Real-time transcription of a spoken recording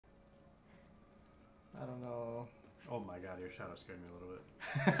don't know. Oh my god, your shadow scared me a little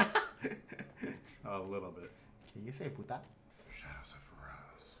bit. A little bit. Can you say puta? Shadows of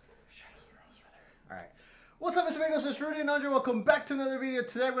Rose. Shadows of Rose, brother. Alright. What's up, amigos? It's Rudy and Andre. Welcome back to another video.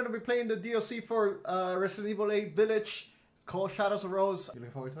 Today we're going to be playing the DLC for Resident Evil 8 Village called Shadows of Rose. You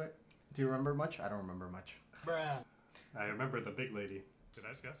looking forward to it? Do you remember much? I don't remember much. Bruh. I remember the big lady. Did I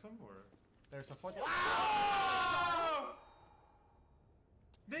just guess them or? There's a fuck.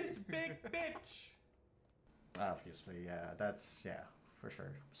 This big bitch! Obviously, yeah. That's, yeah, for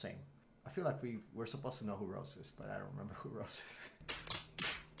sure. Same. I feel like we're supposed to know who Rose is, but I don't remember who Rose is.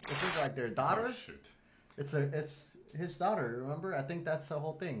 Is it like their daughter? Oh, shoot. It's his daughter, remember? I think that's the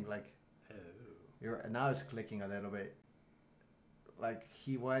whole thing. Like, Oh. now it's clicking a little bit. Like,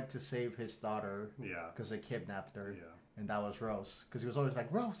 he went to save his daughter. Yeah. Because they kidnapped her. Yeah. And that was Rose. Because he was always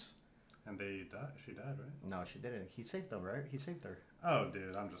like, Rose! And they died. She died, right? No, she didn't. He saved them, right? He saved her. Oh,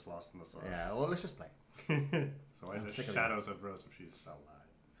 dude, I'm just lost in the sauce. Yeah, well, let's just play. So why is I'm it sick of Shadows of Rose if she's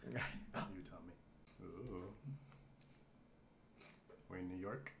alive? You tell me. Ooh. We're in New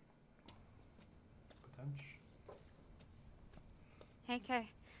York. Potential. Hey, Kay.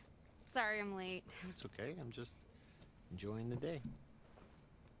 Sorry I'm late. It's okay. I'm just enjoying the day.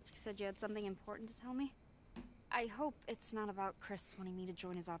 You said you had something important to tell me? I hope it's not about Chris wanting me to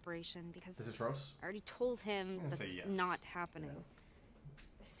join his operation because This is Rose? I already told him I'm gonna that's say yes. not happening.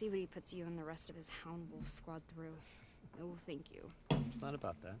 See what he puts you and the rest of his Hound Wolf squad through. No, thank you. It's not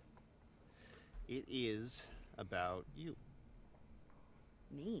about that. It is about you.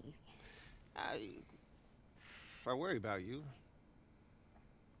 Me? I worry about you.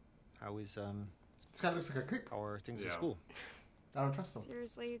 How is This guy looks like a creep. how are things at Yeah. school? I don't trust him.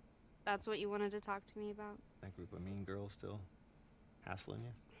 Seriously? That's what you wanted to talk to me about? That group of mean girls still hassling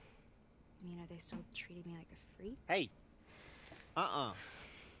you? I mean, are they still treating me like a freak? Hey!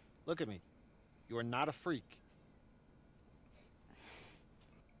 Look at me. You are not a freak.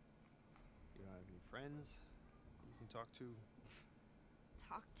 You don't have any friends you can talk to?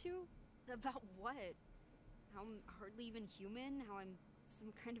 Talk to? About what? How I'm hardly even human? How I'm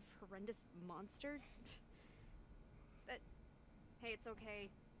some kind of horrendous monster? Hey, it's okay.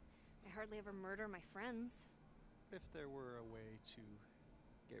 I hardly ever murder my friends. If there were a way to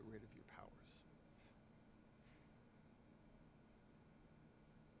get rid of your powers.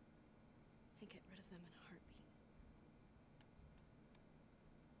 I get rid of them in a heartbeat.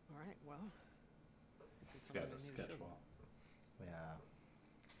 Alright, well. This guy's a sketchball. Yeah.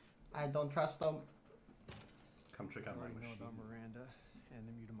 I don't trust them. Come check out my I know machine. about Miranda and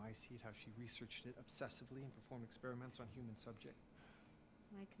the mutamycete, how she researched it obsessively and performed experiments on human subject.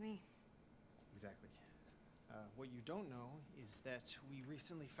 Like me. Exactly. What you don't know is that we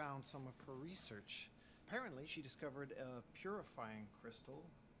recently found some of her research. Apparently, she discovered a purifying crystal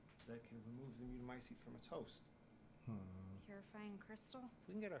that can remove the mutamycete from its host. Purifying crystal? If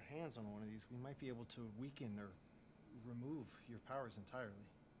we can get our hands on one of these, we might be able to weaken or remove your powers entirely.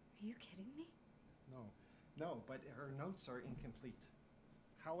 Are you kidding me? No, but her notes are incomplete.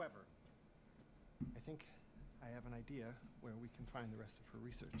 However, I think I have an idea where we can find the rest of her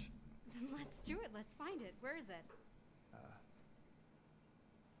research. Let's do it. Let's find it. Where is it?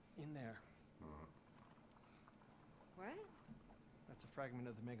 In there. What? That's a fragment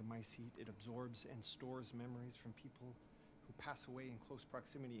of the megamycete. It absorbs and stores memories from people who pass away in close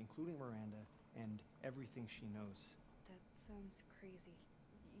proximity, including Miranda, and everything she knows. That sounds crazy.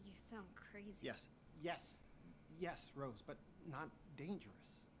 You sound crazy. Yes, Rose, but not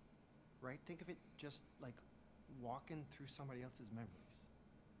dangerous. Right? Think of it just like walking through somebody else's memories.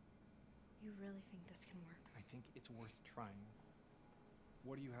 You really think this can work? I think it's worth trying.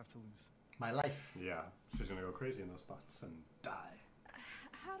 What do you have to lose? My life. Yeah, she's gonna go crazy in those thoughts and die.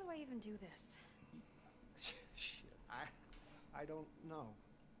 How do I even do this? Shit, I don't know.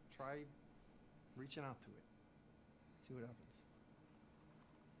 Try reaching out to it. See what happens.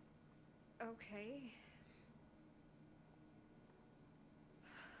 Okay.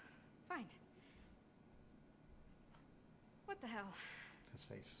 Fine. What the hell? His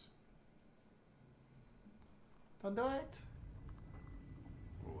face. Don't do it.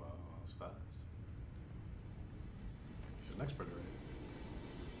 Whoa, that was fast. She's an expert already.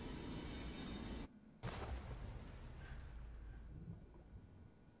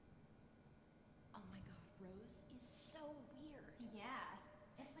 Oh my god, Rose is so weird. Yeah,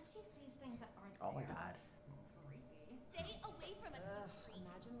 it's like she sees things that aren't Oh my there. god. Creepy. Stay away from us, you freak.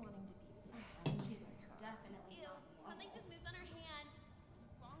 Imagine wanting to be She's definitely Ew, not here. something just moved on her hand.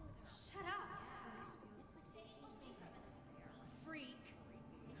 What's wrong with her? Shut up! Stay away from us. Freak.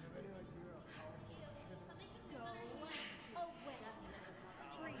 Ew, something just moved on her hand. Oh wait.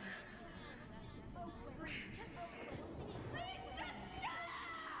 Freak. Oh wait.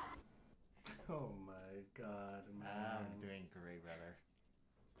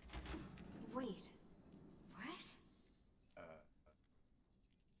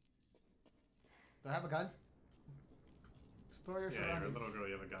 Do I have a gun? Explore your Yeah, you're a surroundings. little girl,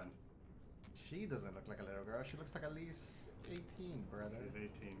 you have a gun. She doesn't look like a little girl. She looks like at least 18, brother. She's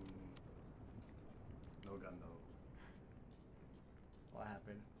 18. No gun though. What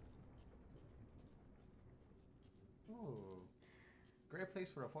happened? Ooh. Great place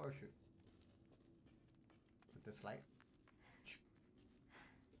for a photo shoot. With this light.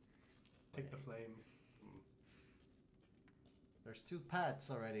 Take the flame. Mm. There's 2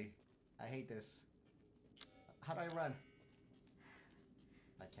 paths already. I hate this. How do I run?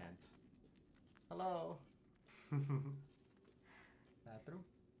 I can't. Hello? Bathroom?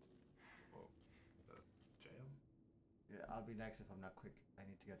 Whoa. Jail? Yeah, I'll be next if I'm not quick. I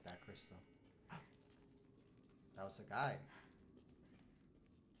need to get that crystal. That was the guy.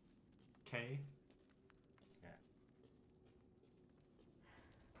 K? Yeah.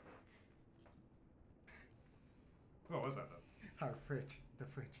 What was that though? Our fridge. The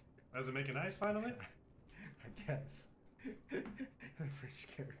fridge. Does it make it nice finally? I guess. The fridge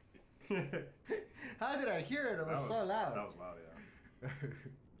scared me. How did I hear it? It was so loud. That was loud, yeah.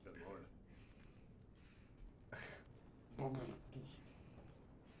 Good lord.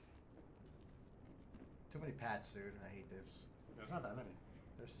 Too many paths, dude. I hate this. There's not that many.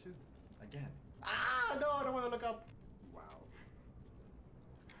 There's 2. Again. Ah, no, I don't want to look up. Wow.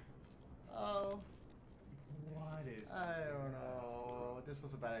 Oh, What is... I don't know. This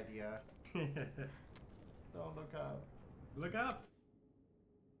was a bad idea. Don't look up. Look up!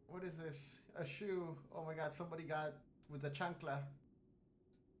 What is this? A shoe. Oh my god, somebody got with the chancla.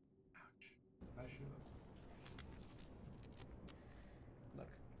 Ouch. I should have. Look.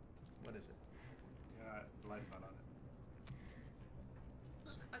 What is it? Yeah, the light's not on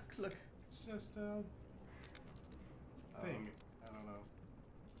it. Look. It's just a thing. I don't know.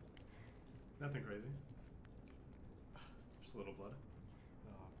 Nothing crazy. Just a little blood.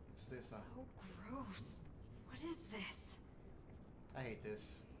 Oh, it's this. So gross. What is this? I hate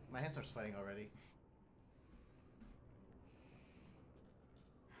this. My hands are sweating already.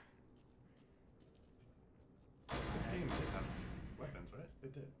 This game did have weapons, right?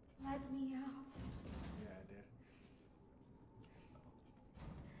 It did. Let me out. Yeah, I did.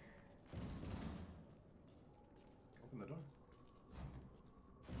 Open the door.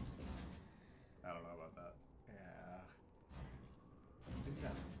 I don't know about that. Yeah. Who's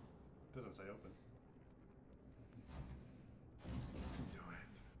that? Doesn't say open. Do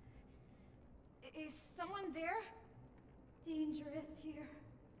it. Is someone there? Dangerous here.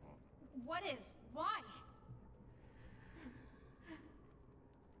 What is? Why?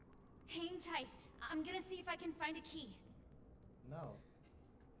 Hang tight. I'm gonna see if I can find a key. No.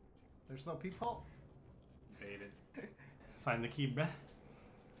 There's no people? Baited. Find the key, bruh.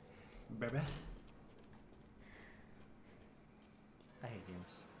 Bruh. I hate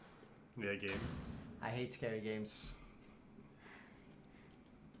games. Yeah, game. I hate scary games.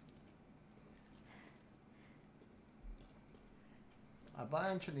 A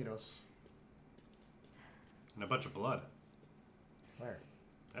bunch of needles. And a bunch of blood. Where?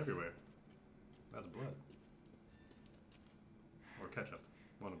 Everywhere. That's blood. Or ketchup.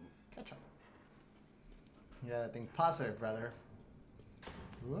 One of them. Ketchup. You gotta think positive, brother.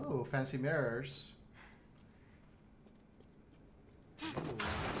 Whoa, fancy mirrors. Ooh.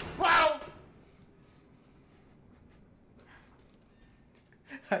 Wow!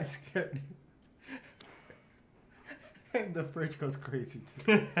 I scared you. And the fridge goes crazy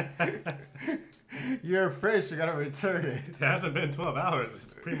too. Your fridge, you gotta return it. It hasn't been 12 hours.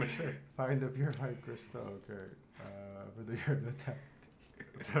 It's premature. Find the purified crystal, okay. For the year attack.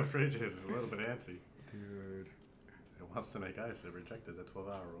 The fridge is a little bit antsy. Dude. It wants to make ice. It rejected the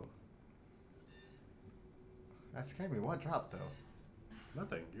 12-hour rule. That scared me. What dropped though?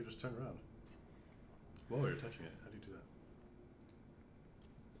 Nothing. You just turn around. Whoa, you're touching it. How do you do that?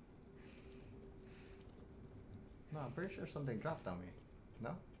 No, I'm pretty sure something dropped on me.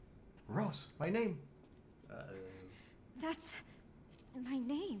 No? Rose, my name! That's my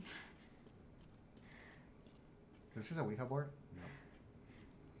name. This is a Ouija board? No.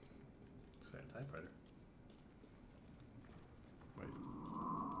 It's got a typewriter. Wait.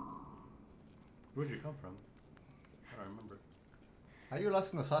 Where'd you come from? I don't remember. Are you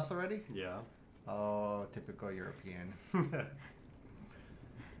lost in the sauce already? Yeah. Oh, typical European. How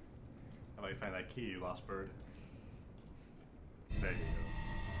about you find that key, you lost bird? There you go.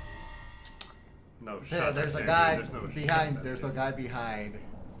 No shot. Yeah, there's a Sandy. guy There's no behind. shot, There's a Sandy. guy behind.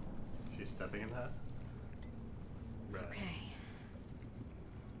 She's stepping in that? Right. Okay.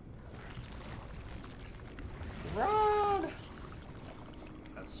 Run!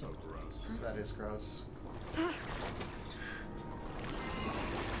 That's so gross. That is gross.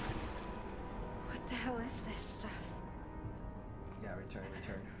 What is this stuff? Yeah, return.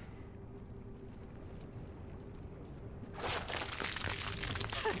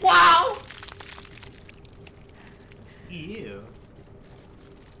 Wow! Ew.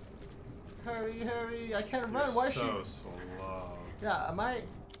 Hurry! I can't You're run. Why is she? so slow. Yeah, am I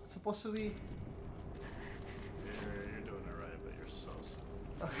supposed to be? You're doing it right, but you're so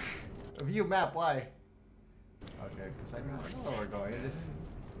slow. View map. Why? Okay, because I know where we're going.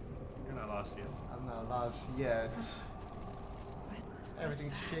 You're not lost yet. I'm not lost yet. What?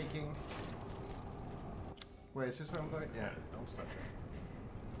 Everything's shaking. Wait, is this where I'm going? Yeah. Don't stop there.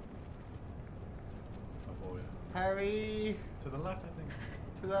 Avoid. Harry! To the left, I think.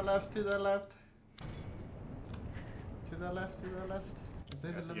 To the left. To the left. Is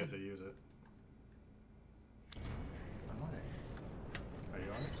this a You little? get to use it. I'm on it. Are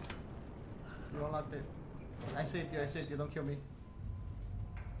you on it? You unlocked it. I saved you. Don't kill me.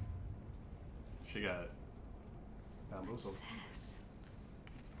 She got bamboozled. This.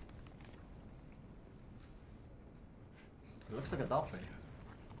 It looks like a dolphin.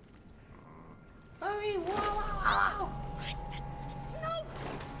 Hurry! Wow! No!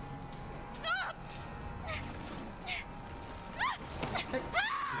 Stop! Kick.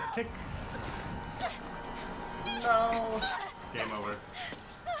 Yeah, kick. No! Game over.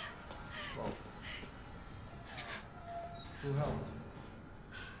 Whoa. Who helped?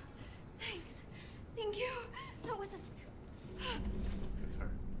 Thanks. Thank you. That wasn't. It's her.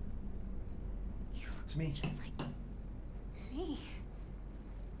 It's me. Just like me.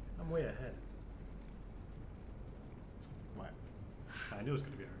 I'm way ahead. What? I knew it was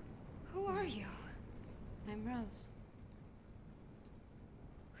gonna be her. Who are you? I'm Rose.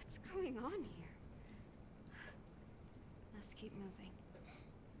 What's going on here? Must keep moving.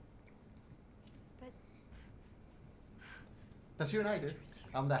 But That's you and I, dude.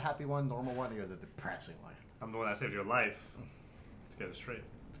 I'm the happy one, normal one. You're the depressing one. I'm the one that saved your life. Let's get it straight.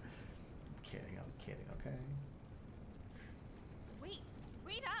 I'm kidding. Okay.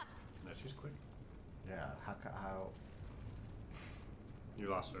 wait up! No, she's quick. Yeah. How? You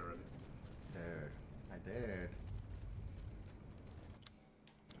lost her already. Dude, I did.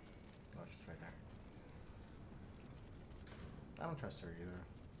 Oh, she's right there. I don't trust her either.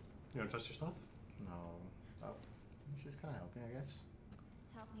 You don't trust your stuff? No. Oh, she's kind of helping, I guess.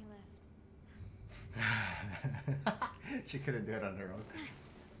 Help me lift. She couldn't do it on her own.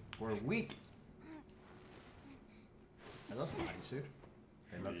 We're weak. Are those bodies, dude?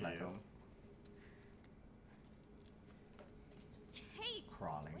 They look like Yeah. them. Hey!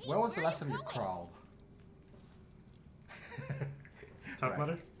 Crawling. Wait, When was the where are last you time you going? crawled? Tough Right.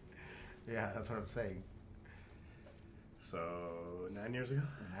 Mudder? Yeah, that's what I'm saying. So, 9 years ago?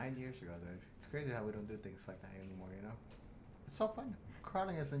 9 years ago, dude. It's crazy how we don't do things like that anymore, you know? It's so fun.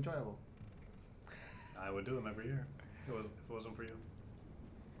 Crawling is enjoyable. I would do them every year. If it wasn't for you.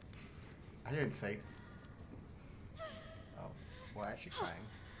 Are you insane? Oh, why is she crying?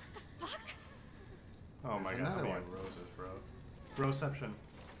 Fuck! Oh my There's god, how another many one. roses, bro. Broception.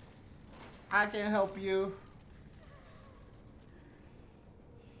 I can help you.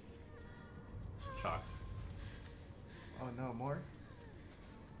 Shocked. Oh no, more?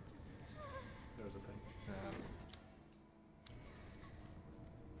 There was a thing.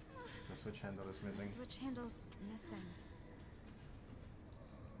 The switch handle is The missing. switch handle's missing.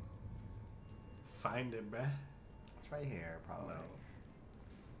 Find it, bruh. It's right here, probably. No.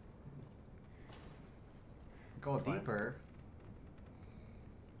 Go Fine. deeper.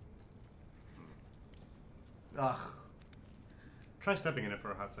 Ugh. Try stepping in it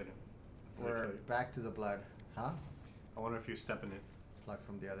for a hot second. Does it We're kill you? back to the blood. Huh? I wonder if you step in it. It's like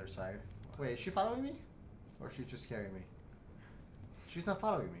from the other side. Wait, is she following me? Or is she just scaring me? She's not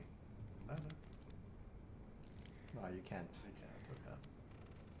following me. I don't know. No, you can't. I can't. Okay.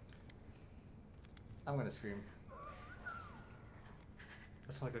 I'm gonna scream.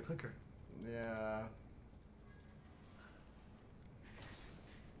 That's like a clicker. Yeah.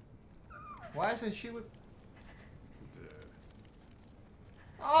 Why isn't she with... Dude.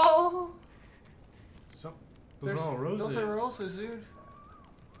 Oh! So, those are all roses. Those are roses, dude.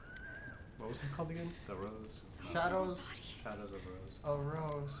 What was it called again? The rose. Shadows Shadows of Rose. of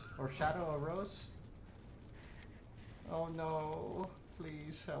Rose. Or Shadow of Rose? Oh no.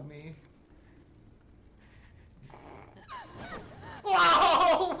 Please help me.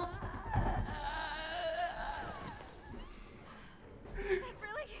 Wow!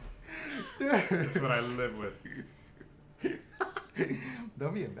 Really? That's Dude. what I live with.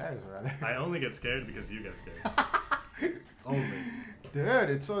 Don't be embarrassed, brother. I only get scared because you get scared. Only. Dude,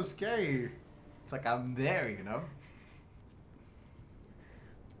 it's so scary. It's like I'm there, you know?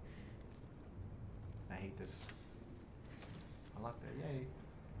 I hate this. Unlock that, yay.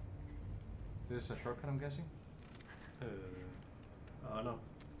 This is a shortcut, I'm guessing? Oh no.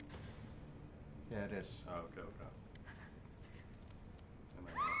 Yeah, it is. Oh, okay, okay. Am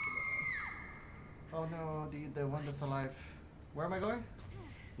I left Oh no, the one that's alive. Where am I going?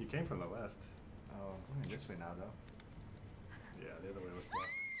 You came from the left. Oh, I'm going this way now, though. Yeah, the other way was blocked.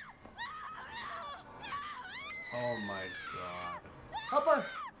 Oh my god. Help her!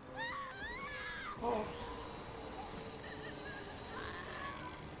 Oh.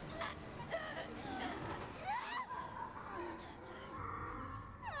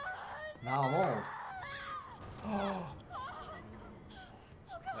 Now I'm old. Oh.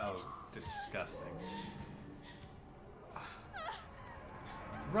 That was disgusting.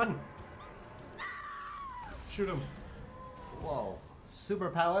 Run! Shoot him. Whoa.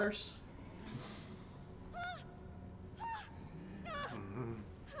 Superpowers?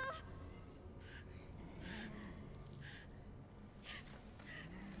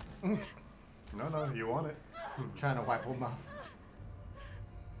 No, no, you want it. Trying to wipe them off.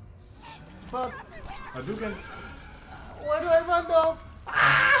 But Hadouken! where do I run though?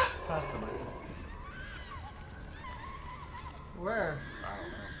 Fast him. Where? I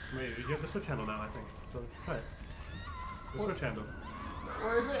don't know. Wait, you have the switch handle now, I think. So try it. The switch handle.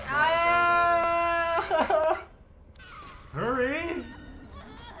 Where is it? Ah! Hurry!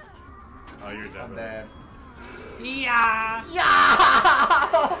 Oh, you're dead. I'm right? dead. Yeah!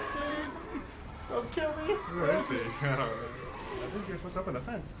 Yeah! Please! Don't kill me! Where is he? I don't know. I think you're supposed to open the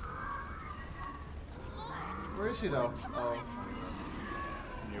fence. Where is he though? Oh.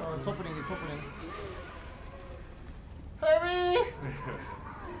 Can you Oh, open it's it? opening, it's opening. Hurry!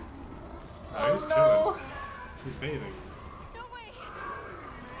 Oh, he's Oh no! chilling. He's bathing. No way!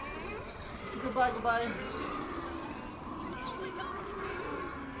 Goodbye, goodbye.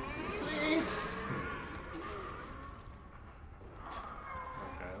 Please!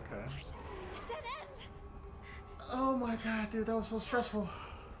 Okay, okay. A dead end! Oh my god, dude, that was so stressful.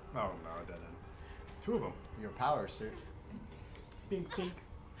 Oh no, dead end. Two of them. Your powers, dude. Pink, pink.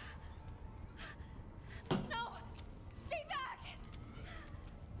 No! Stay back!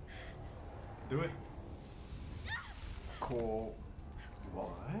 Do it. Cool. What?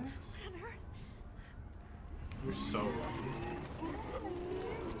 On Earth. You're so lucky.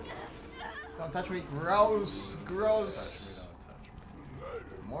 Don't touch me. Gross. Touch Gross. me, don't touch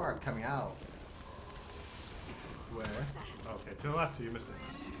me. More are coming out. Where? Okay, to the left, you missed it.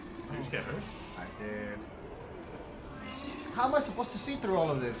 You just get hurt? I did. How am I supposed to see through all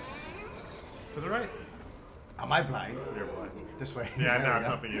of this? To the right. Am I blind? You're blind. This way. Yeah, There now we it's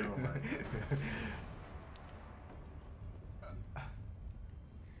go. helping you.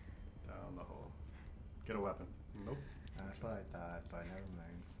 Down the hole. Get a weapon. Nope. That's what I thought, but never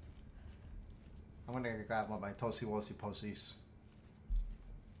mind. I'm gonna grab one of my Toasty Woasty Posies.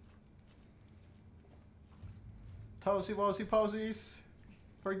 Toasty Woasty Posies!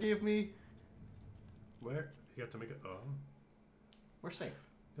 Forgive me. Where? You have to make it. Oh. We're safe.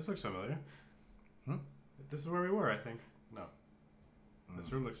 This looks familiar. Hmm? This is where we were, I think. No.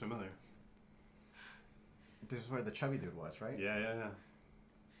 This room looks familiar. This is where the chubby dude was, right? Yeah, yeah, yeah.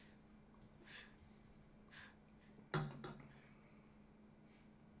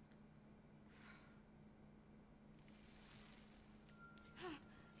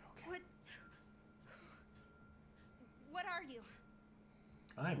 What are you?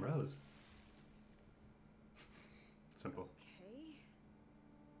 I'm Rose. Simple. Okay.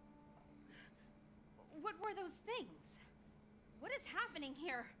 What were those things? What is happening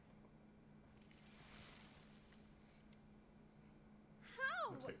here?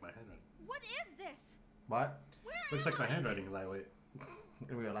 How? Looks like my handwriting. What is this? What? Where Looks am like my I? handwriting, Lightweight.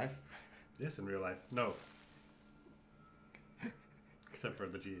 In real life? Yes, in real life. No. Except for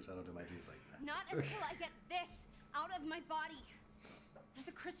the G's. I don't do my G's like that. Not until I get this out of my body. There's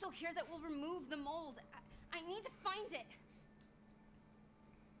a crystal here that will remove the mold. I need to find it.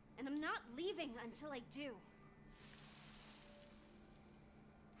 And I'm not leaving until I do.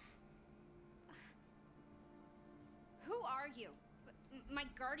 Who are you? My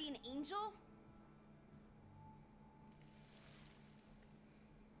guardian angel?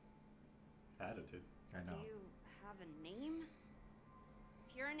 Attitude. I know. Do you have a name?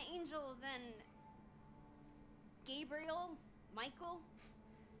 If you're an angel, then Gabriel? Michael?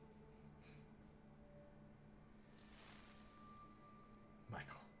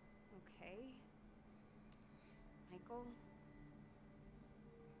 Michael. Okay. Michael?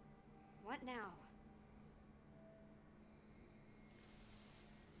 What now?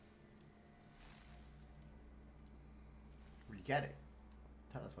 We get it.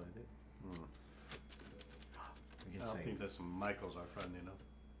 Tell us what to do. We can I don't save. think this Michael's our friend, you know.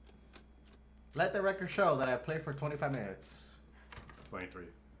 Let the record show that I played for 25 minutes. 23.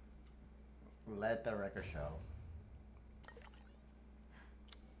 Let the record show.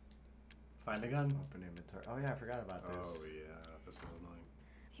 Find a gun. Open inventory. Oh yeah, I forgot about this. Oh yeah, this was annoying.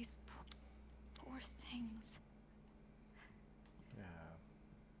 These poor things. Yeah.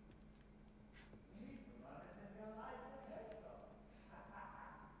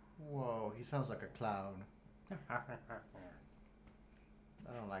 Whoa, he sounds like a clown. I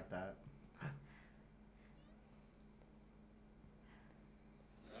don't like that.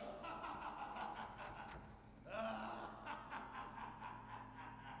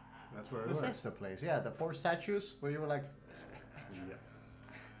 That's where it This was. is the place. Yeah, the 4 statues where you were like, Yeah.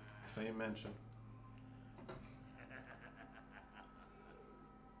 Same mention.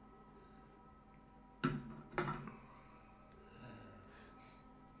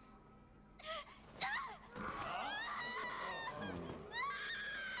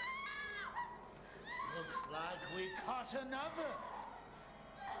 Looks like we caught another.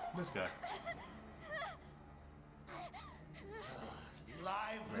 This guy.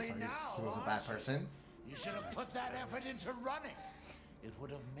 Lively so now, he was a bad aren't you? person. You should have put that effort into running. It would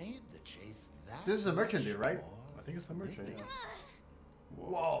have made the chase that This is a merchant dude, right? I think it's the merchant. Yeah.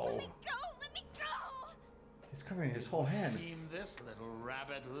 Whoa. Go! Let me go! He's covering his whole hand. Seem this little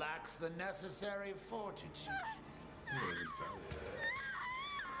rabbit lacks the necessary fortitude.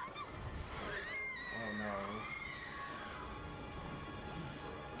 Oh no.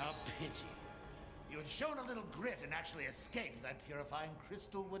 A pity. You had shown a little grit and actually escaped. That purifying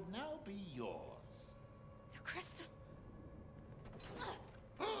crystal would now be yours. The crystal.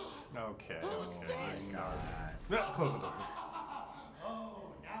 Okay. Who's Okay. this? No, close the door.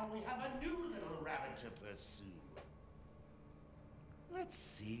 Oh, now we have a new little rabbit to pursue. Let's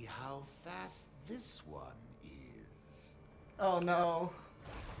see how fast this one is. Oh no.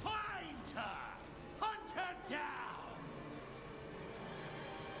 Find her! Hunt her down!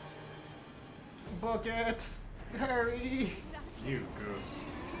 Book it! Hurry! You goof.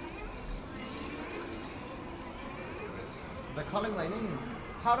 They're calling my name.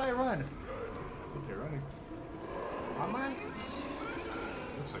 How do I run? I think you're running. Am I?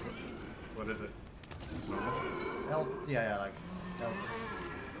 Looks like it. What is it? Normal? L. Yeah, like L.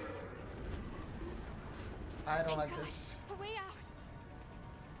 I don't like this. A way out.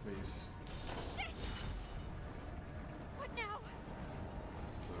 Please. Shit! What now?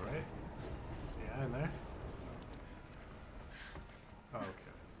 To the right? Yeah, in there. Oh,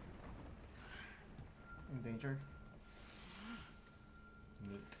 okay. In danger.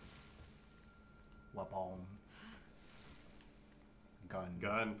 Neat. Weapon. Gun.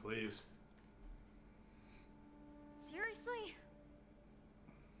 Gun, please. Seriously?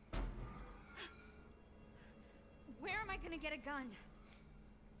 Where am I gonna get a gun?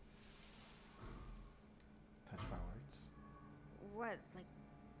 Touch my words. What, like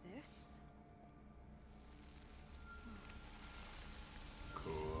this?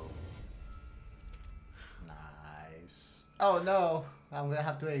 Cool. Nice. Oh no! I'm gonna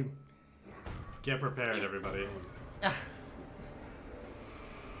have to aim. Get prepared, everybody.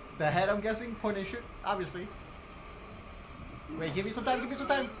 The head, I'm guessing. Point and shoot, obviously. Wait, give me some time, give me some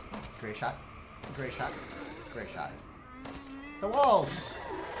time. Great shot. Great shot. Great shot. The walls!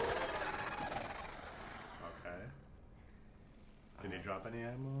 Okay. Did he drop any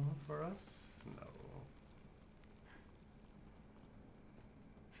ammo for us? No.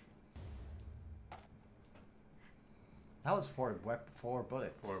 That was four bullets. 4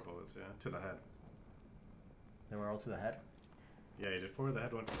 bullets, yeah. To the head. They were all to the head. Yeah, you did 4. The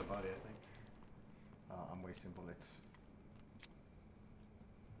head went to the body, I think. Oh, I'm wasting bullets.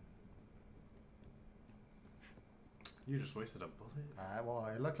 You just wasted a bullet? Well,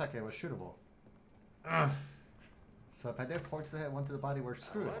 it looked like it was shootable. Ugh. So if I did 4 to the head, 1 to the body, we're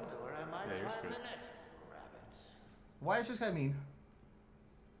screwed. Yeah, you're screwed. Why is this guy mean?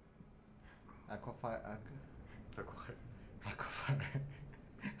 Aquafire. Aquafire.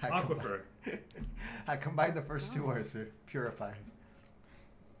 Aquifer. I combined the first 2 words to purify.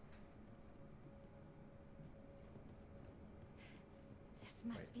 This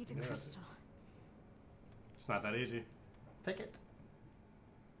must be the yes. crystal. It's not that easy. Take it.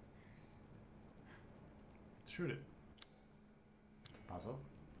 Shoot it. It's a puzzle.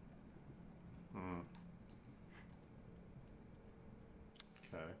 Hmm.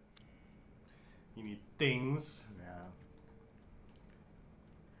 Okay. You need things. Yeah.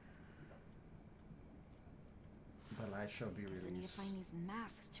 The light shall be Guess I need to released. find these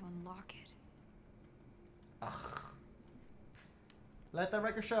masks to unlock it. Ugh. Let the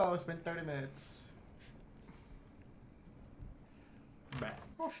record show. It's been 30 minutes.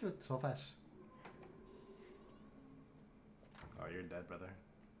 shoot, so fast. Oh, you're dead, brother.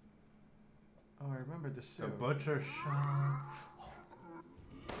 Oh, I remember this too. The butcher shot.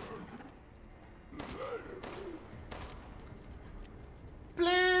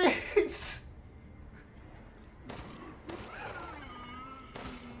 Please!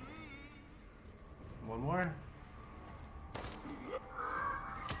 One more.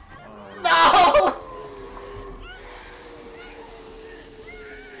 No!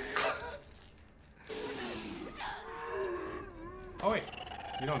 Oh wait,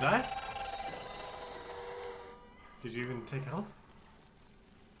 you don't die? Did you even take health?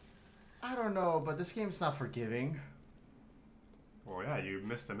 I don't know, but this game's not forgiving. Well, yeah, you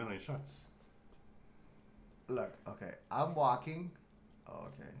missed a million shots. Look, okay, I'm walking. Oh,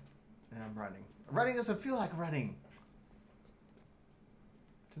 okay. And I'm running. Running doesn't feel like running.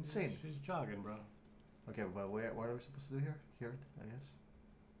 It's insane. She's jogging, bro. Okay, but what are we supposed to do here? Here, I guess.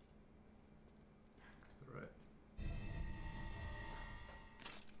 To the right.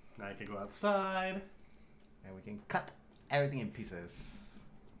 Now you can go outside. And we can cut everything in pieces.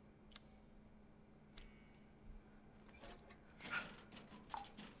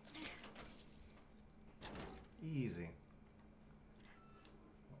 Easy.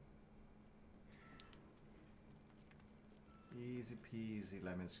 Easy peasy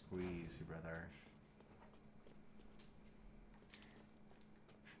lemon squeezy, brother.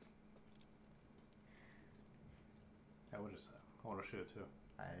 Yeah, what is that? I want to shoot it too.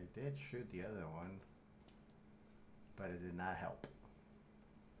 I did shoot the other one, but it did not help.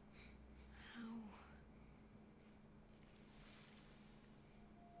 How?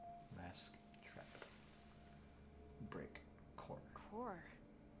 Mask trap. Break core. Core.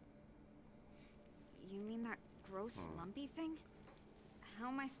 You mean that gross lumpy thing? How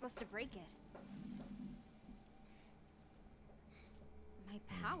am I supposed to break it? My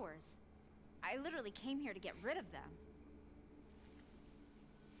powers. I literally came here to get rid of them.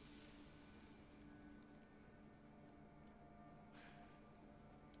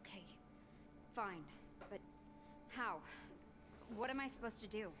 Okay, fine. But how? What am I supposed to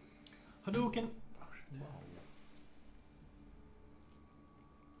do? Hadouken! Oh, shit.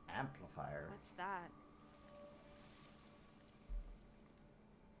 Amplifier. What's that?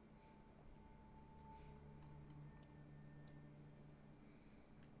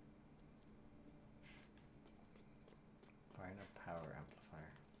 Find a power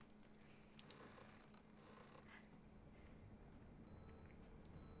amplifier.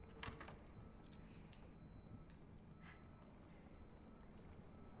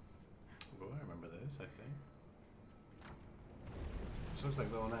 Oh, I remember this, I think. This looks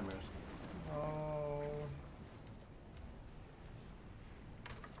like Little Nightmares. Oh.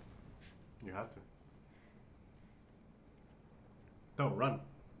 You have to. Don't run.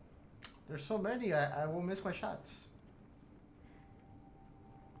 There's so many, I will miss my shots.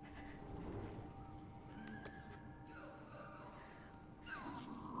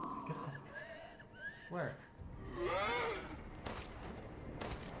 Get up. Where?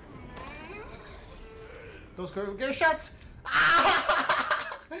 Those girls get shots!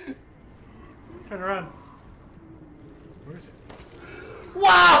 Turn around. Where is it?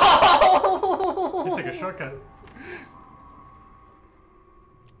 Wow! You take a shortcut.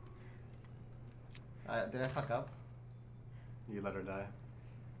 Did I fuck up? You let her die.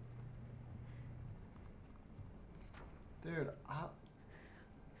 Dude,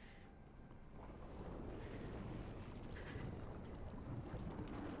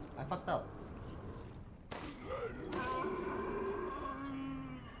 I fucked up.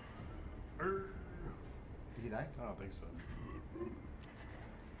 Did he die? I don't think so.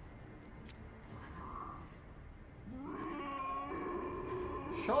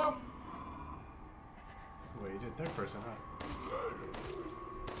 Show up! Wait, you did third person, huh?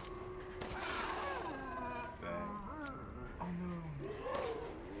 Dang. Oh no.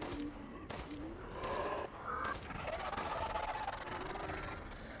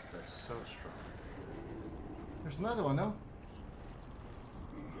 They're so strong. There's another one, no?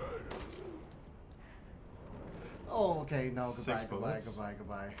 Oh, okay, no, goodbye, 6 goodbye, bullets. goodbye,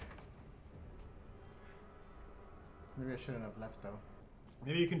 goodbye. Maybe I shouldn't have left though.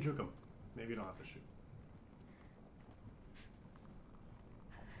 Maybe you can juke him. Maybe you don't have to shoot.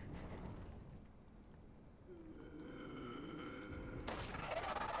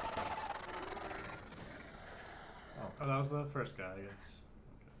 Oh, that was the first guy, I guess.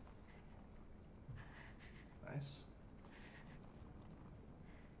 Okay. Nice.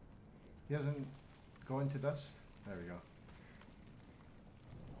 He doesn't go into dust? There we go.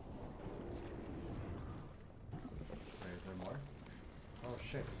 Wait, is there more? Oh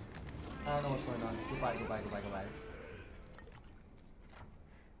shit. I don't know what's going on. Goodbye, goodbye, goodbye, goodbye.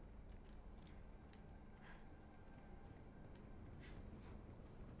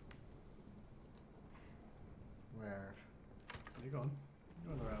 Where? Where are you going?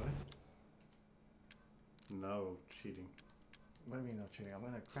 You're going the right way. No cheating. What do you mean no cheating? I'm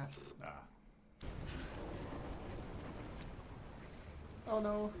gonna crash. Ah. Oh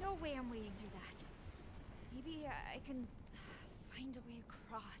no. No way I'm wading through that. Maybe I can find a way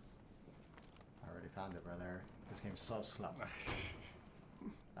across. I already found it, brother. This game's so slow.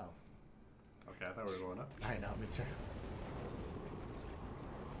 Oh. Okay, I thought we were going up. I know, me too.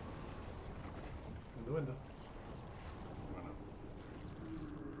 In the window.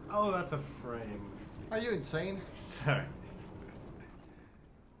 Oh, that's a frame. Are you insane? Sorry.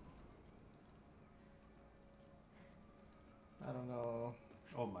 I don't know.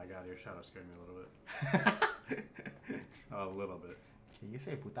 Oh my god, your shadow scared me a little bit. A little bit. Can you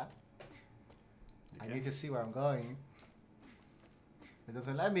say puta? You I can? need to see where I'm going. It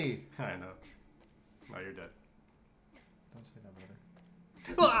doesn't let me. I know. Oh, you're dead. Don't say that,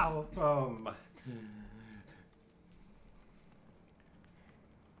 brother. Wow!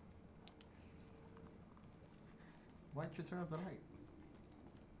 Why'd you turn off the light?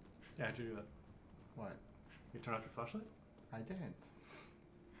 Yeah, how'd you do that? What? You turn off your flashlight? I didn't.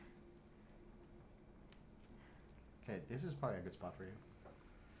 Okay, this is probably a good spot for you.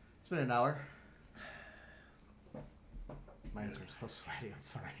 It's been an hour. My hands are so sweaty. I'm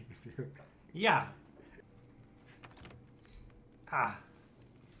sorry if you. Yeah! Ah!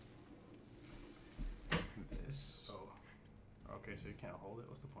 This. Oh. Okay, so you can't hold it.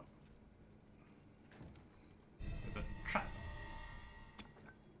 What's the point? It's a trap!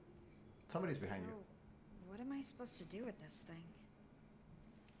 Somebody's behind you. What am I supposed to do with this thing?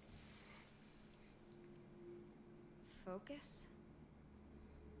 Focus?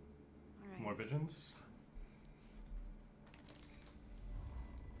 Alright. More visions?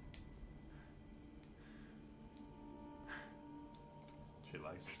 She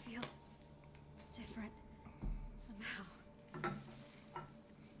likes it. I feel different somehow.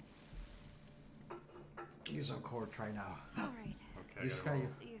 Use some cord. Try now. Alright. Okay, You just gotta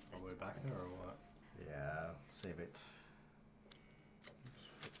Let's see if all this the way back works. there or what? Yeah, save it.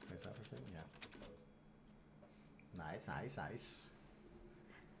 Is that for saving? Yeah. Nice, nice, nice.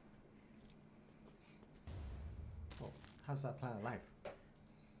 Well, how's that planet life?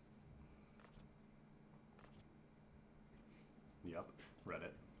 Yup, read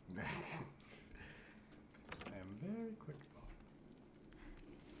it. I am very quick.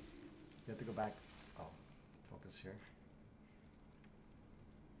 You have to go back. Oh, focus here.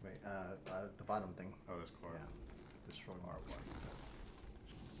 Wait, the bottom thing. Oh, this core. Yeah. Destroy R1. more.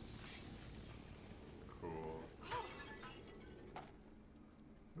 Cool.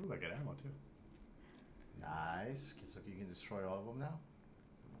 Ooh, I get ammo too. Nice. So you can destroy all of them now?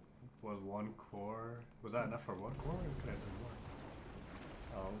 Was one core. Was that enough for one core? Or could I do more?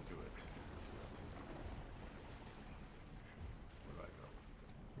 Oh. Do it. Where do I go?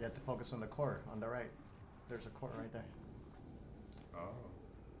 You have to focus on the core on the right. There's a core right there. Oh.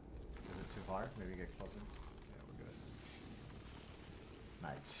 Is it too far? Maybe get closer. Yeah, we're good.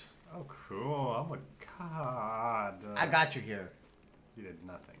 Nice. Oh, cool. Oh my god. I got you here. You did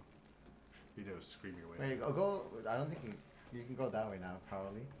nothing. You did was scream your way. Wait, go. I don't think you can go that way now,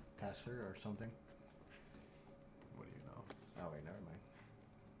 probably. Past her or something. What do you know? Oh, wait, never mind.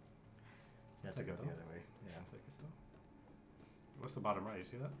 You have to Take go it the though. other way. Yeah. I'll take it though. What's the bottom right? You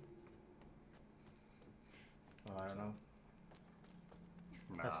see that? Oh, I don't know.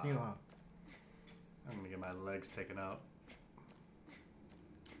 Nah. That's new, huh? I'm gonna get my legs taken out.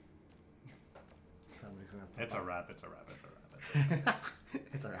 Somebody's gonna have to It's a wrap. It's a wrap. It's a wrap. It's a wrap.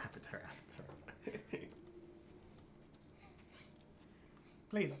 It's a wrap, it's a wrap, it's a wrap.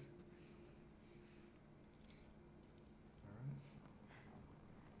 Please. Alright.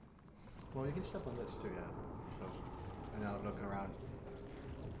 Well, you can step on this too, yeah. So, and now look around.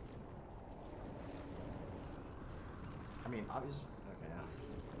 I mean, obviously. Okay,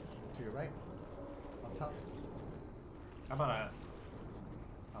 yeah. To your right. Up top. How about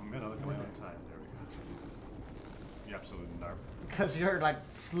I'm gonna look at my Right own there. time. There we go. You absolute narp. Because you're like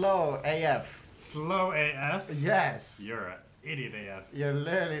slow AF. Slow AF? Yes. You're an idiot AF. You're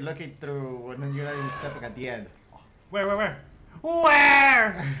literally looking through when you're not even stepping at the end. Where?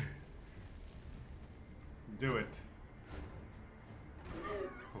 Where? Do it.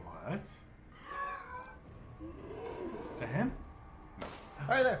 What? Is that him? No.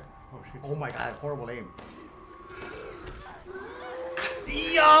 Right there. Oh shit. Oh my god, horrible aim.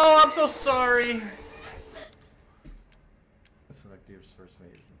 Yo, I'm so sorry. Select your first mate.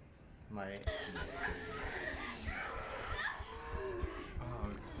 My. Oh,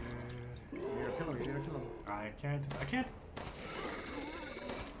 dude. You gotta kill him. You gotta kill him. I can't. I can't.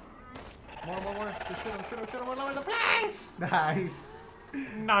 More. Just shoot him. We're lower the place. Nice.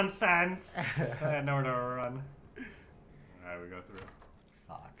 Nonsense. I had nowhere to run. Alright, we go through.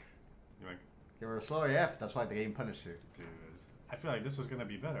 Fuck. You like, You were slow AF. That's why the game punished you. dude. I feel like this was gonna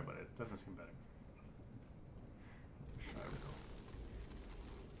be better, but it doesn't seem better. Alright, we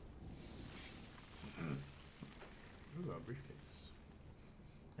go. Ooh, a briefcase.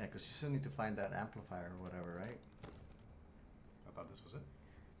 Yeah, because you still need to find that amplifier or whatever, right? I thought this was it.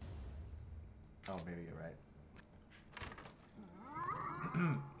 Oh, maybe you're right.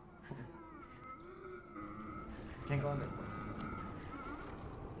 Can't go in there.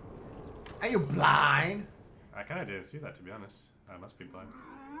 Are you blind? I kinda didn't see that, to be honest. I must be blind.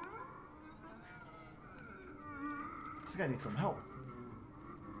 This guy needs some help.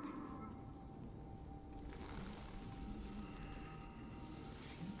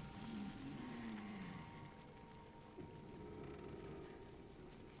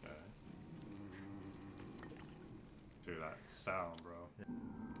 Okay. Dude, that sound, bro.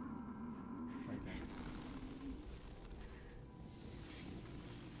 Right there.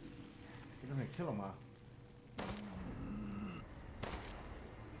 He doesn't kill him, huh?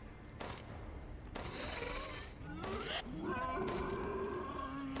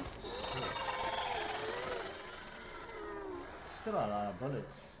 Still a lot of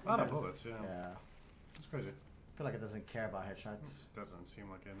bullets. A lot of bullets, yeah. Yeah. That's crazy. I feel like it doesn't care about headshots. Doesn't seem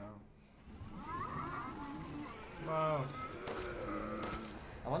like it now. Wow.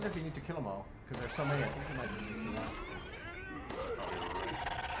 I wonder if you need to kill them all. Because there's so many, I think you might just need to run.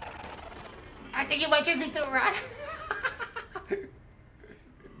 I think you might just need to run!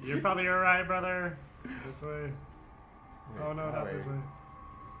 You're probably right, brother. This way. Yeah, Oh no, that not way. this way.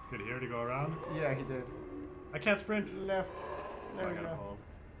 Did he already go around? Yeah, he did. I can't sprint. Left. There I we gotta go. hold.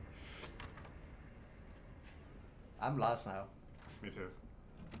 I'm lost now. Me too.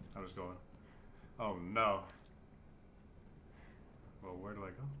 I'm just going. Oh no. Well, where do I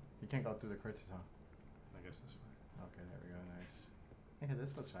go? You can't go through the curtains, huh? I guess this way. Okay, there we go. Nice. Yeah,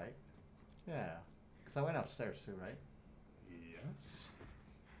 this looks right. Yeah. Because I went upstairs too, right? Yes.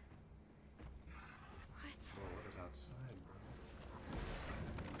 What? Oh, what is outside, bro?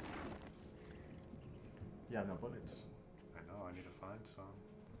 You have no bullets. I know, I need to find some.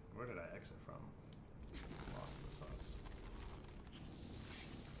 Where did I exit from? Lost in the sauce.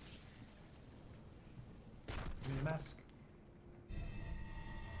 I need a mask.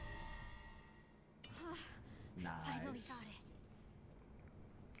 Finally Nice. got it.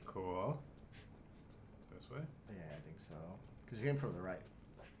 Cool. This way? Yeah, I think so. Because you came from the right.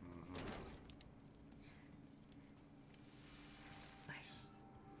 Mm-hmm. Nice.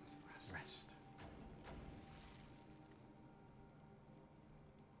 Rest.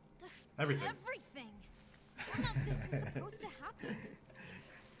 Everything. Everything. When else this was supposed to happen?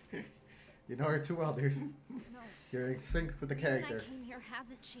 You know her too well, dude. No. You're in sync with the The reason character. I came here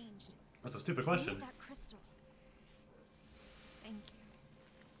hasn't changed. That's a stupid I question. need that crystal. Thank you.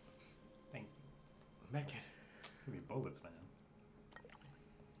 Thank Medkit. Give me bullets, man.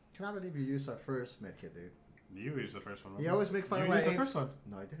 Cannot believe you used our first medkit, dude. You used the first one. You always make fun you of my used the aims. first one.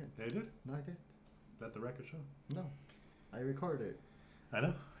 No, I didn't. They did. No, I didn't. Let the record show. No. I recorded it. I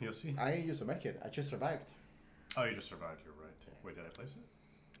know. You'll see. I didn't use a medkit. I just survived. Oh, you just survived. You're right. Wait, did I place it?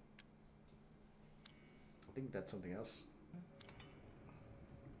 I think that's something else.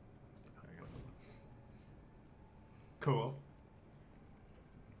 There you go. Cool.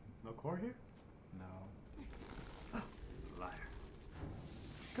 No core here? No. Liar.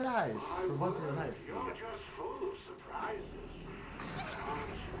 Good eyes for once in your life. You're just full of surprises.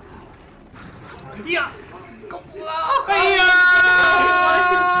 Yeah!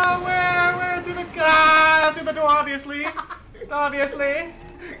 Where? Through the Through the door, obviously. Obviously.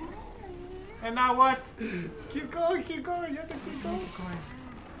 And now what? Keep going. You have to keep going.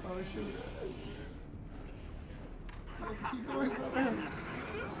 Oh shoot. You have to keep going, brother.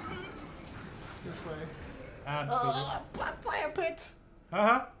 This way. Absolutely. Fire pit.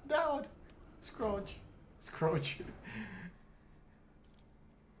 Uh-huh. Down. Scrooge.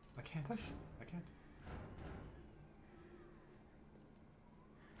 I can't. Push. I can't.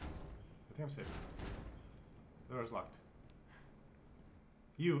 I think I'm safe. The door's locked.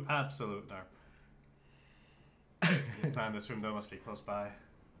 You absolute narp. It's time. This room though must be close by.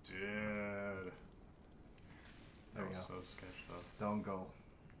 Dude. There That we was go. so sketched though. Don't go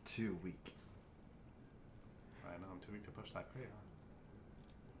too weak. I know, I'm too weak to push that crayon.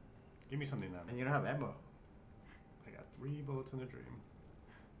 Give me something then. And you don't have ammo. I got 3 bullets in a dream.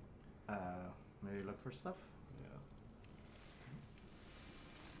 Maybe look for stuff Yeah.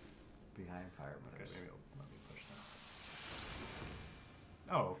 behind Okay, fireplace. maybe I'll let me push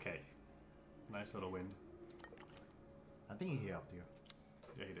now. Oh, okay. Nice little wind. I think he helped you.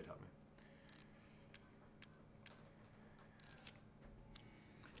 Yeah, he did help me.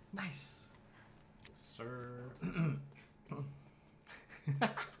 Nice. Sir.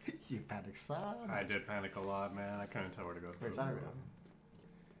 You panic, son. I did panic a lot, man. I couldn't tell where to go. Wait, it's not real.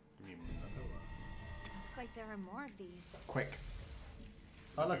 You need another Looks like there are more of these. Quick.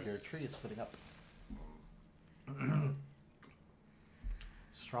 Oh look, your tree is splitting up.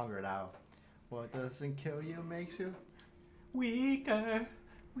 Stronger now. What doesn't kill you makes you weaker,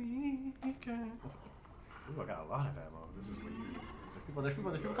 weaker. Ooh, I got a lot of ammo. This is weird. There's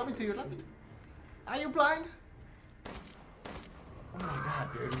people coming to your left. Are you blind? Oh my god,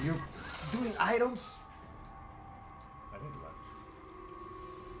 dude, you're doing items? I did what?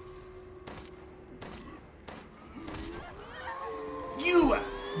 You!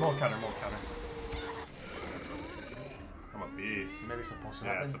 More counter, more counter. I'm a beast. Maybe it's supposed to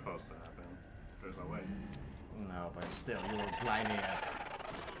Yeah, happen. it's supposed to happen. There's no way. No, but still, you were blind AF.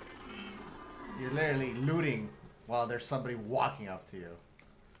 You're literally looting while there's somebody walking up to you.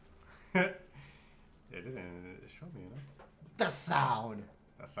 It didn't show me, you know? The sound!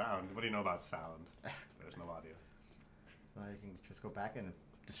 That sound. What do you know about sound? There's no audio. So now you can just go back and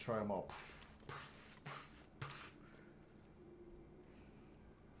destroy them all.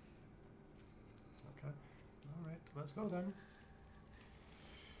 Okay. Alright, let's go then.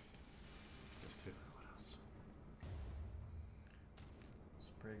 There's two. What else?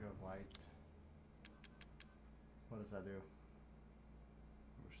 Sprig of white. What does that do?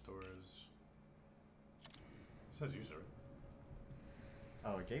 Restores. It says user.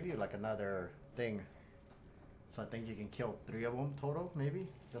 Oh, it gave you like another thing. So I think you can kill 3 of them total, maybe?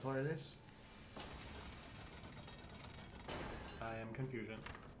 That's what it is? I am confusion.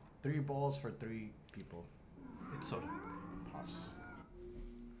 3 balls for 3 people. It's so dark. Pause.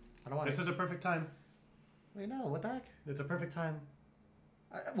 I don't want This is a perfect time. Wait, no, what the heck? It's a perfect time.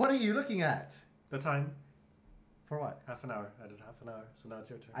 What are you looking at? The time. For what? Half an hour. I did half an hour, so now it's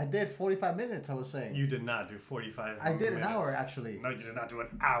your turn. I did 45 minutes, I was saying. You did not do 45 I did minutes. an hour, actually. No, you did not do an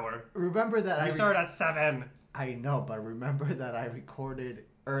hour. Remember that You started at 7. I know, but remember that I recorded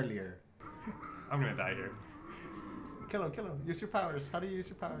earlier. I'm gonna die here. Kill him, kill him. Use your powers. How do you use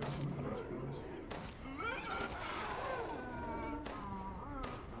your powers?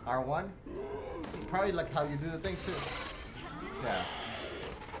 R1? Probably like how you do the thing too. Yeah.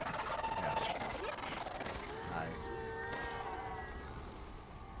 Nice.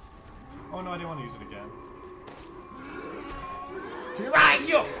 Oh no, I didn't want to use it again. To the right,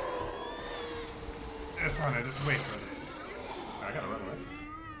 you! It's on it. Wait for it. I gotta run away.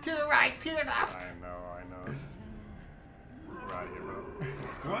 To the right, to the left! I know. We're out of here, bro.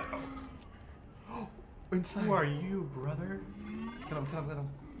 What? Oh. Inside. Who are you, brother? Kill him, kill him, kill him.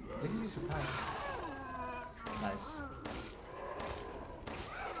 You can use your power. Nice.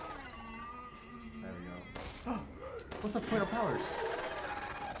 There we go. What's the point of powers?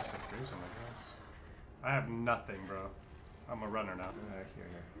 Just a freeze him, I guess. I have nothing, bro. I'm a runner now.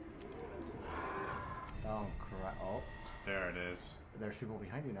 Here. Don't cry. Oh, There it is. there's people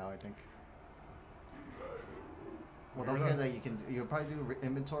behind you now, I think. Well, Where don't was forget I? that you'll probably do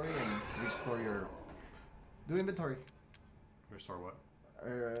inventory and restore your... Do inventory. Restore what?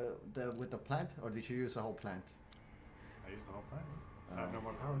 With the plant, or did you use the whole plant? I used the whole plan. I have no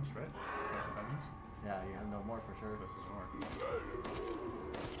more powers, right? That's what that means. Yeah, you have no more for sure. This is more.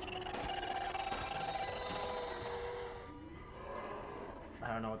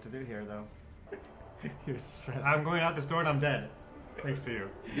 I don't know what to do here, though. You're stressed. I'm going out this door and I'm dead. Thanks to you.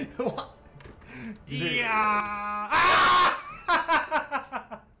 What? Yeah!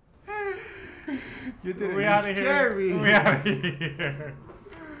 You didn't. We You out of scared here. me. We out of here.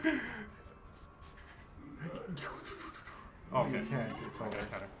 Oh, okay. You can't. It's over. Okay,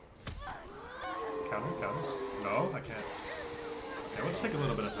 counter. No, I can't. Okay, let's take a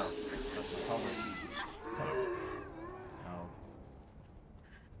little bit of health. It's over. It's over. No.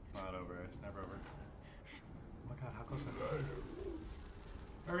 Not over. It's never over. Oh my god, how close do I have to be?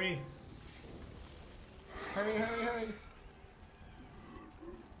 Hurry! Hurry.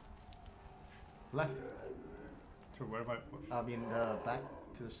 Left. To where am I? I mean, back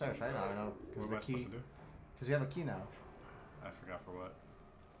to the stairs, right? I don't know. What am I supposed to do? Because you have a key now. I forgot for what.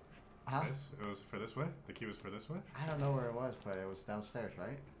 Huh? This? It was for this way? The key was for this way? I don't know where it was, but it was downstairs,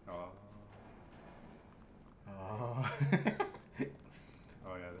 right? Oh. Oh.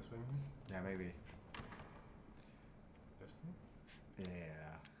 Oh yeah, this way maybe? Yeah, maybe. This thing?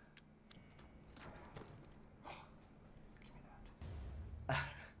 Yeah.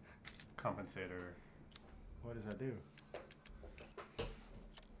 compensator. What does that do?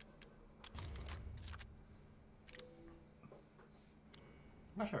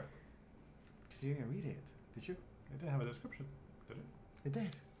 Not sure. Because you didn't read it, did you? It didn't have a description, did it? It did.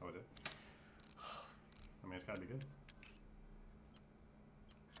 Oh, it did. I mean, it's gotta be good.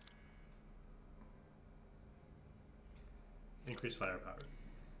 Increased firepower.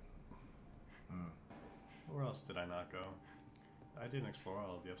 Where else did I not go? I didn't explore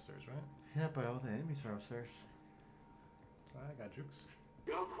all of the upstairs, right? Yeah, but all the enemies are upstairs. So I got jukes.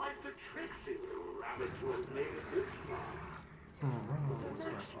 You're quite the tricksy little rabbit to have made it this far. What's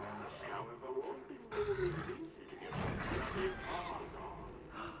going on? However, won't be really easy to get your bloody paws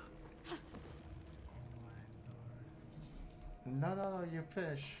on. No, you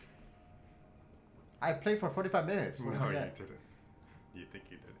finish. I played for 45 minutes. No, What you did you get? didn't. You think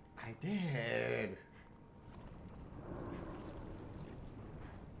you did. I did.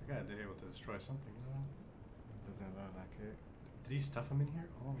 I gotta be able to destroy something, you know? Doesn't look like it. Did he stuff him in here?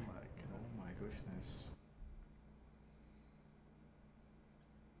 Oh my god. Oh my goodness.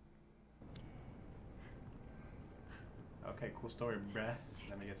 Okay, cool story, bruh.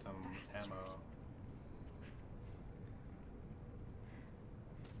 Let me get some ammo.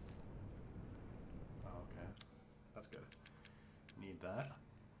 Oh, okay. That's good. Need that.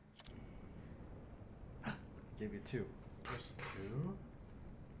 Give you 2. Just 2?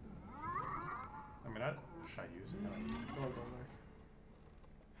 I mean, should I use it? Go there.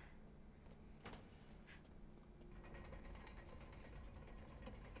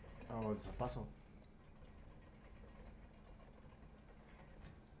 Oh, it's a puzzle.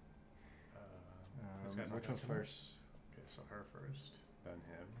 This guy's not Which gonna one's kill me? first? Okay, so her first, then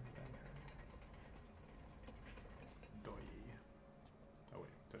him, then her. Doi. Oh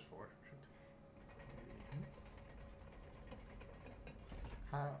wait, there's 4. Shoot. Maybe him.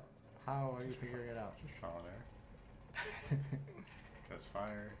 How are you figuring it out? Just trial and error. Because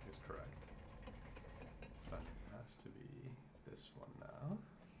fire is correct. So it has to be this one now.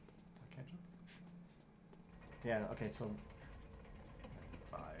 I can't jump. Yeah, okay, so And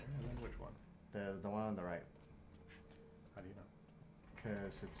fire, and then which one? the one on the right. How do you know?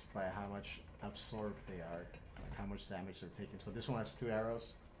 Because it's by how much absorbed they are. Like how much damage they're taking. So this one has 2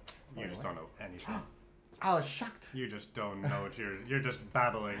 arrows. You just don't know anything. I was shocked. You just don't know what you're just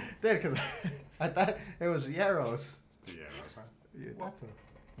babbling. Dude, because I thought it was the arrows. The arrows, huh? You thought so.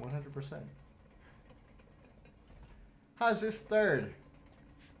 100%. How's this third?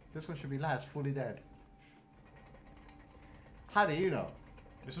 This one should be last, fully dead. How do you know?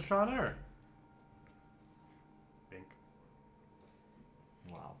 This is trial and error. Bink.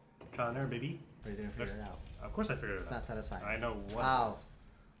 Wow. Trial and error, baby. But you didn't figure it out. Of course I figured it It's out. not satisfying. I know what. Ow.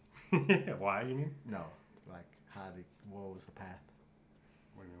 It is. Why, you mean? No. Like, what was the path?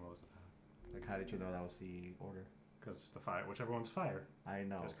 What do you mean, what was the path? Like, how did you know that was the order? Because the fire, whichever one's fire. I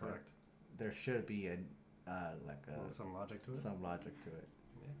know. That's but correct. There should be Some logic to it? some logic to it.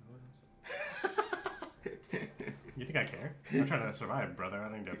 Yeah, you think I care? I'm trying to survive, brother. I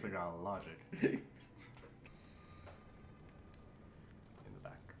need to figure out logic. In the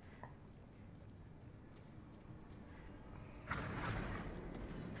back.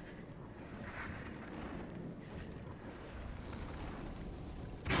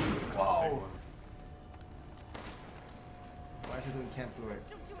 Whoa! Why are you doing camp fluid?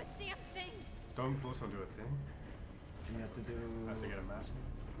 Don't do a damn thing! Don't also do a thing. You have to do I have to get a mask.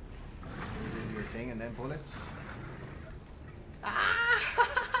 you do your thing and then bullets.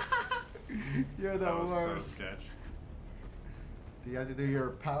 You're the That was so worst. sketch. Do you have to do your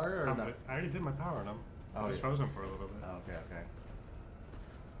power or not? I already did my power on him. Oh, I was yeah. frozen for a little bit. Oh, okay, okay.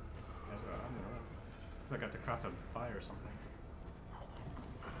 I feel like I have to craft a fire or something.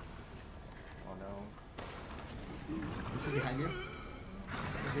 Oh no. Is he behind you?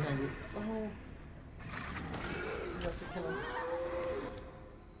 He's behind you. Oh. You have to kill him.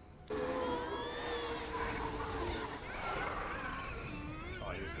 Oh,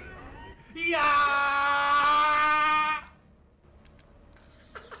 I used it. Yeah!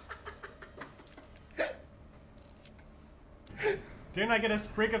 Didn't I get a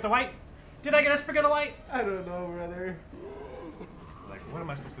sprig of the white? Did I get a sprig of the white? I don't know, brother. Like, what am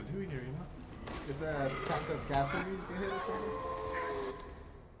I supposed to do here, you know? Is there a tank of gasoline you can hit or something?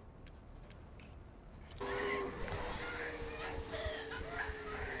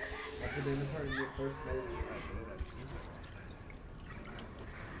 After the inventory, you get first mate.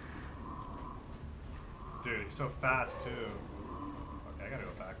 Dude, he's so fast, too. Okay, I gotta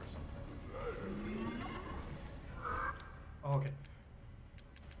go back or something. Oh, okay.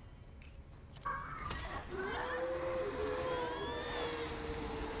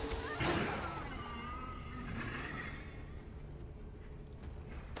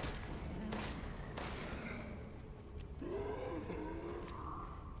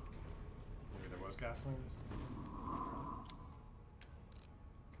 gasoline?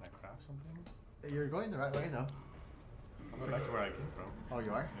 Can I craft something? You're going the right way though. I'm going back to where I came from. Oh,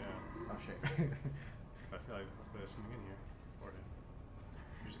 you are? Yeah. Oh shit. I feel like hopefully there's something in here for him.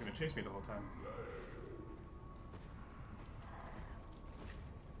 You're just gonna chase me the whole time.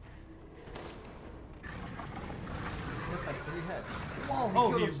 He has like 3 heads. Whoa, he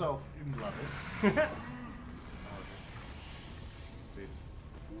killed himself. Love it. Please.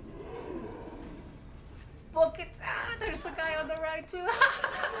 Book it! Ah, there's the guy on the right too.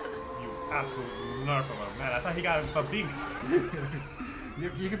 You absolute narcoleptic. Man, I thought he got beaked.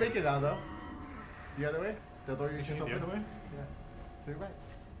 you can make it now though. The other way? The door you just opened? The other way? Yeah. To your right.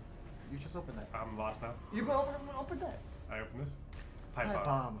 You just opened that. I'm lost now. You open that. I open this. Pipe Pipe bomb.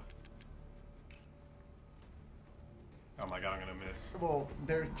 bomb. Oh my god, I'm gonna miss. Well,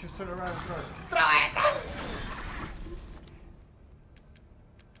 they're just turn around and throw it. Throw it!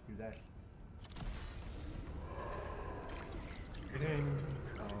 You're there. It didn't even do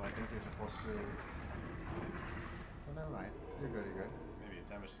it. Oh, I think you're supposed to. Oh, never mind. You're good, you're good. Maybe it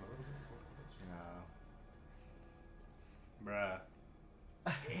damaged him a little bit. No. Bruh.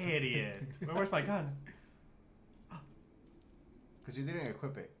 Idiot. But where's my gun? Because you didn't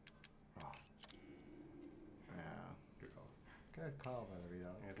equip it. Oh. Yeah. Good call. Good call, brother Vito.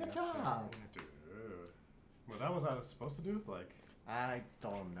 Anything Good else? job. Dude. Was that what I was supposed to do? Like, I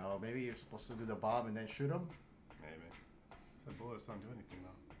don't know. Maybe you're supposed to do the bomb and then shoot him. maybe. So bullets don't do anything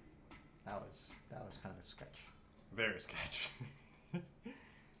though. That was kind of a sketch. Very sketch.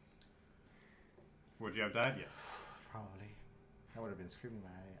 Would you have died? Yes. Probably. I would have been screaming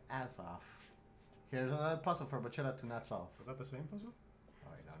my ass off. Here's another puzzle for Bachata to not solve. Was that the same puzzle?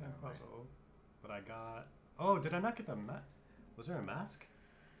 Oh, It's wait, the no, same never mind. puzzle. But I got. Oh, did I not get the Was there a mask?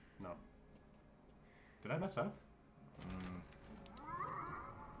 No. Did I mess up?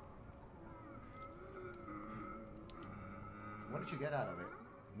 What did you get out of it?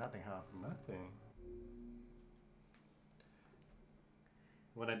 Nothing, huh? Nothing.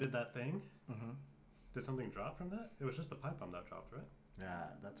 When I did that thing, Mm-hmm. did something drop from that? It was just the pipe bomb that dropped, right? Yeah,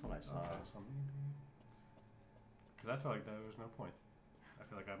 that's what I saw. Okay, so maybe. Because I felt like there was no point. I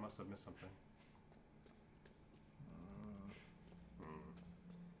feel like I must have missed something.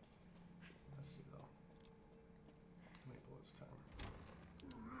 Let's see though. How many bullets? 10.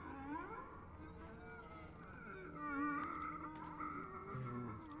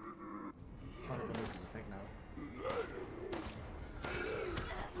 How many bullets does it take now?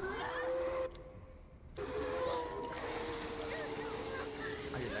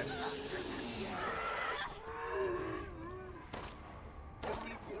 Are you dead?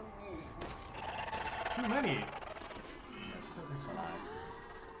 Too many! Yeah, it still takes a lot.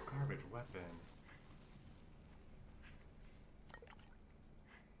 Garbage weapon.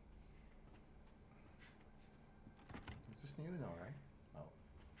 Is this new? No, right? Oh.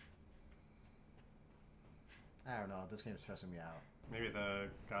 I don't know. This game's stressing me out. Maybe the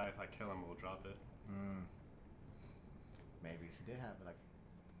guy, if I kill him, will drop it. Maybe. He did have like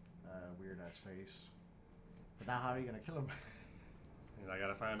a weird ass face. But now how are you gonna kill him? And I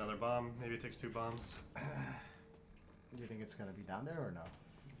gotta find another bomb. Maybe it takes 2 bombs. Do you think it's gonna be down there or no?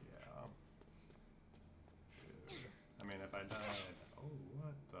 Yeah. Dude. I mean, if I died. Oh,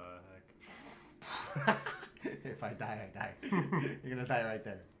 what the heck? If I die, I die. You're gonna die right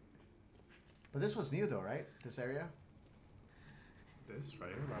there. But this was new though, right? This area? This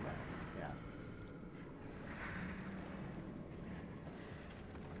right here, my map. Yeah.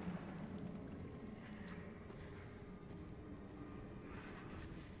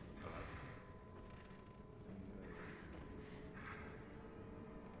 So that's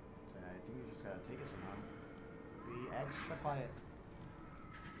So I think you just gotta take it somehow. Be extra quiet.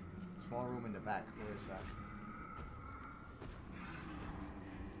 Small room in the back. Where is that?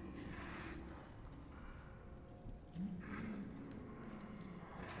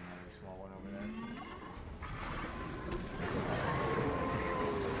 There's another small one over there.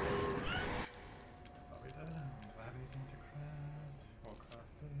 probably dead. Do I have anything to craft? We'll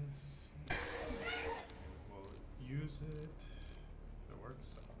craft this. We'll use it. If it works.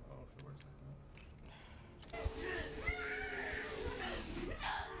 I don't know if it works like that.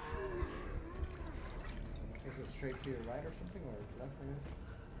 Let's go straight to your right or something, or left, I guess.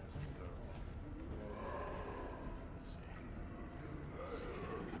 Let's see.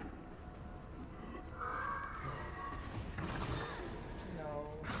 No.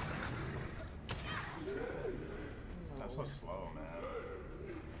 I'm so slow, man.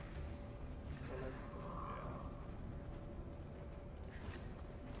 Yeah.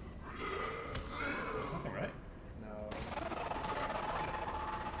 There's nothing, right? No.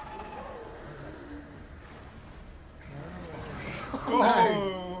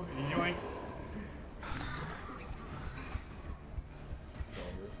 Oh, yoink. It's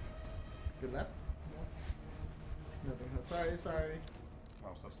over. Good left? No. Nothing. Sorry, sorry. Oh,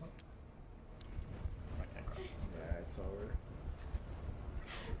 so slow. I can't grab. Yeah, it's over.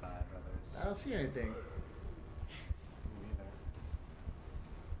 Bad brothers. I don't see anything. Me either.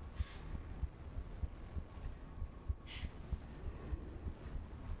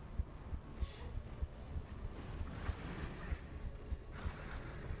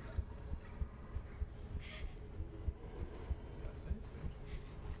 That's it,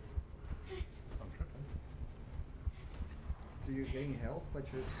 dude. So I'm tripping. Do you gain health by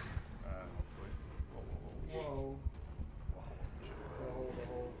just... Hopefully. Whoa, whoa, whoa, whoa. Whoa. Whoa, shit. The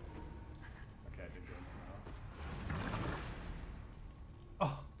hole. Okay, I did gain some health.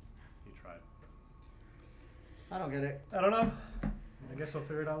 Oh! He tried. I don't get it. I don't know. I guess we'll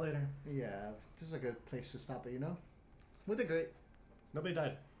figure it out later. Yeah, this is a good place to stop it, you know? We did great. Nobody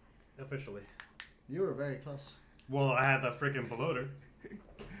died. Officially. You were very close. Well, I had the freaking bloater.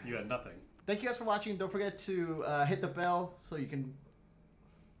 You had nothing. Thank you guys for watching. Don't forget to hit the bell so you can...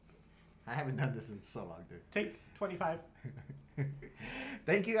 I haven't done this in so long, dude. Take 25.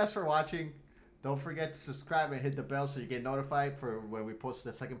 Thank you guys for watching. Don't forget to subscribe and hit the bell so you get notified for when we post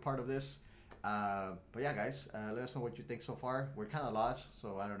the second part of this. But yeah, guys, let us know what you think so far. We're kind of lost,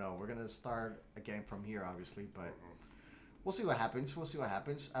 so I don't know. We're going to start again from here, obviously, but we'll see what happens. We'll see what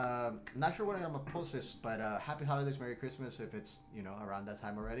happens. Not sure when I'm going to post this, but happy holidays, Merry Christmas if it's, you know, around that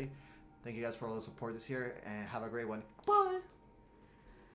time already. Thank you guys for all the support this year, and have a great one. Bye!